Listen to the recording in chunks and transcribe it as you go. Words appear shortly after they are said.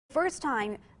First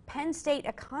time Penn State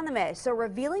economists are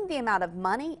revealing the amount of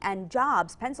money and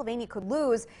jobs Pennsylvania could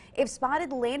lose if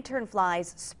spotted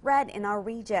lanternflies spread in our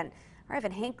region. Our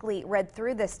Evan Hinckley read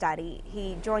through this study.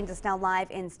 He joins us now live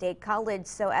in State College.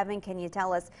 So Evan, can you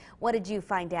tell us, what did you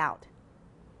find out?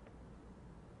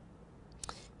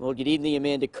 Well, good evening,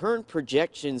 Amanda. Current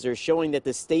projections are showing that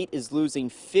the state is losing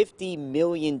 $50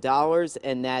 million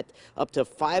and that up to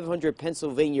 500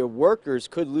 Pennsylvania workers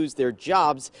could lose their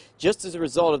jobs just as a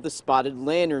result of the spotted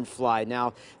lanternfly.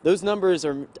 Now, those numbers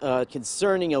are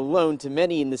concerning alone to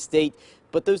many in the state,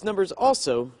 but those numbers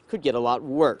also could get a lot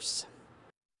worse.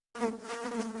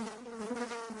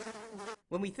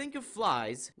 When we think of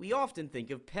flies, we often think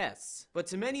of pests. But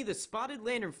to many, the spotted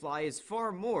lanternfly is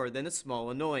far more than a small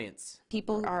annoyance.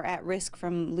 People are at risk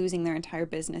from losing their entire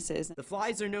businesses. The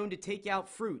flies are known to take out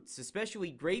fruits,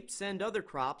 especially grapes and other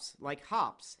crops like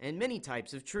hops and many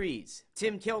types of trees.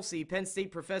 Tim Kelsey, Penn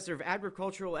State professor of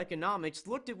agricultural economics,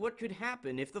 looked at what could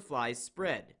happen if the flies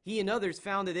spread. He and others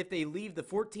found that if they leave the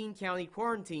 14-county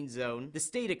quarantine zone, the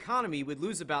state economy would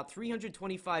lose about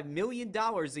 $325 million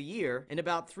a year and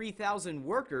about 3,000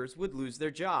 workers would lose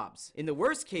their jobs. In the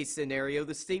worst case scenario,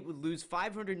 the state would lose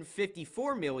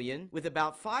 $554 million, with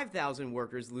about 5,000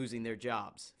 workers losing their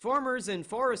jobs. Farmers and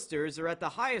foresters are at the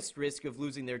highest risk of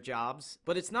losing their jobs,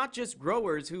 but it's not just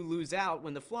growers who lose out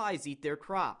when the flies eat their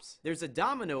crops. There's a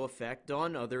domino effect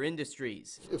on other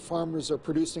industries. If farmers are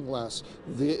producing less,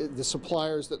 the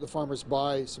suppliers that the farmers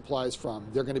buy supplies from,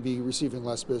 they're going to be receiving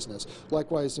less business.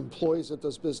 Likewise, employees at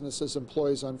those businesses,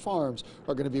 employees on farms,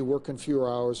 are going to be working fewer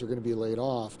hours, are going to be laid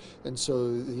off, and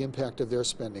so the impact of their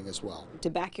spending as well. To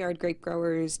backyard grape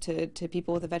growers, to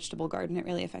people with a vegetable garden, it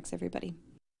really affects everybody.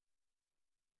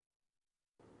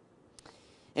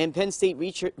 And Penn State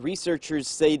researchers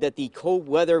say that the cold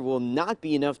weather will not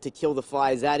be enough to kill the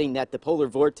flies, adding that the polar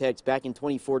vortex back in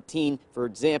 2014, for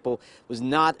example, was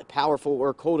not powerful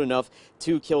or cold enough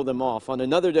to kill them off. On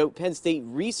another note, Penn State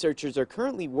researchers are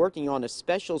currently working on a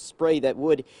special spray that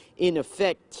would, in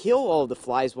effect, kill all the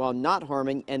flies while not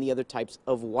harming any other types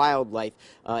of wildlife.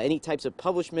 Any types of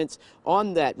publishments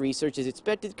on that research is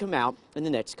expected to come out in the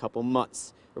next couple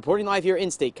months. Reporting live here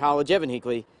in State College, Evan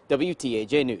Hinckley,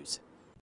 WTAJ News.